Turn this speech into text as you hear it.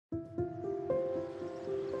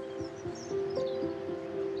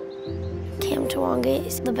Tawonga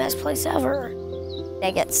is the best place ever.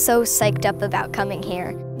 I get so psyched up about coming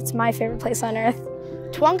here. It's my favorite place on earth.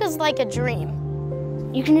 Tawonga's like a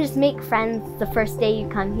dream. You can just make friends the first day you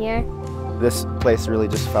come here. This place really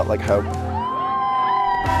just felt like hope.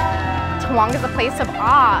 Tawonga's a place of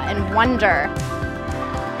awe and wonder.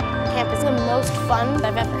 Camp is the most fun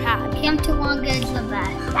I've ever had. Camp Tawonga is the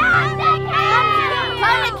best.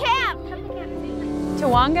 Come to camp!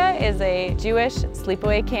 Tawonga is a Jewish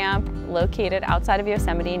sleepaway camp located outside of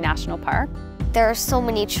Yosemite National Park. There are so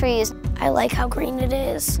many trees. I like how green it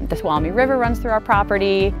is. The Tuolumne River runs through our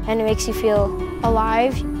property. And it makes you feel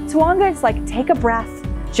alive. Tawonga is like, take a breath,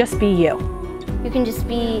 just be you. You can just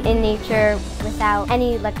be in nature without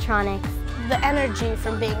any electronics. The energy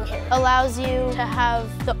from being here allows you to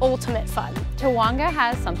have the ultimate fun. Tawonga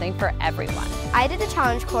has something for everyone. I did a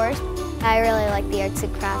challenge course. I really like the arts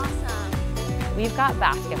and crafts. We've got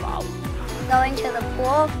basketball, Going to the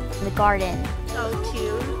pool, The garden. So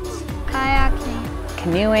cute. kayaking.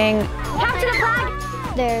 canoeing, Capture the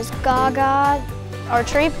flag! There's Gaga.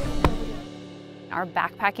 Archery. Our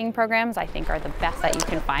backpacking programs, I think, are the best that you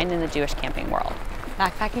can find in the Jewish camping world.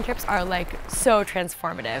 Backpacking trips are like so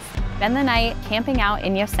transformative. Spend the night camping out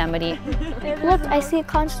in Yosemite. Look, I see a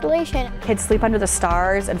constellation. Kids sleep under the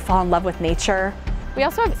stars and fall in love with nature. We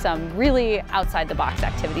also have some really outside-the-box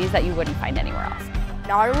activities that you wouldn't find anywhere else.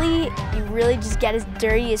 Gnarly, you really just get as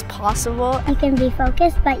dirty as possible. You can be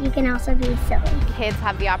focused, but you can also be silly. Kids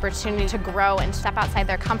have the opportunity to grow and step outside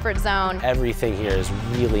their comfort zone. Everything here is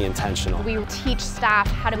really intentional. We teach staff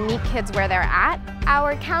how to meet kids where they're at.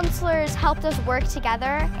 Our counselors helped us work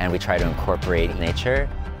together. And we try to incorporate nature,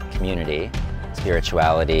 community,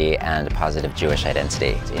 spirituality, and a positive Jewish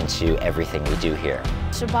identity into everything we do here.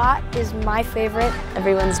 Shabbat is my favorite.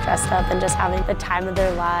 Everyone's dressed up and just having the time of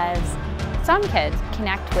their lives. Some kids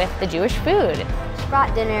connect with the Jewish food.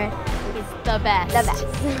 Shabbat dinner is the best. The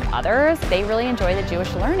best. Others, they really enjoy the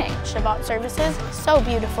Jewish learning. Shabbat services, so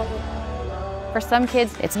beautiful. For some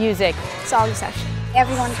kids, it's music. Song session.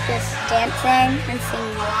 Everyone's just dancing and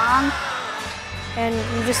singing along. And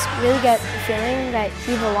you just really get the feeling that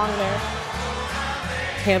you belong there.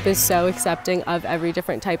 Camp is so accepting of every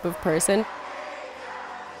different type of person.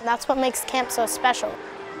 And that's what makes camp so special.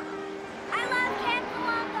 I love Camp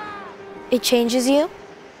Tawonga. It changes you.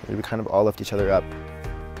 We kind of all lift each other up.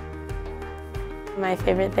 My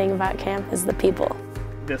favorite thing about camp is the people.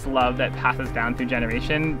 This love that passes down through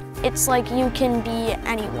generation. It's like you can be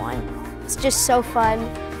anyone. It's just so fun.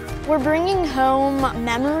 We're bringing home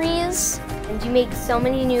memories. And you make so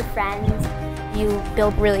many new friends. You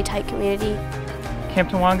build really tight community. Camp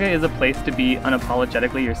Tawonga is a place to be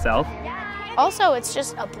unapologetically yourself. Also, it's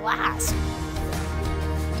just a blast.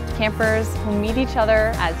 Campers who meet each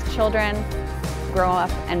other as children, grow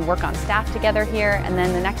up and work on staff together here, and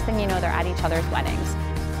then the next thing you know, they're at each other's weddings.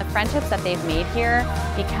 The friendships that they've made here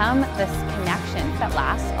become this connection that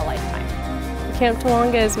lasts a lifetime. Camp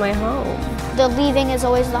Tawonga is my home. The leaving is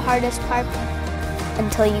always the hardest part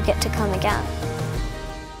until you get to come again.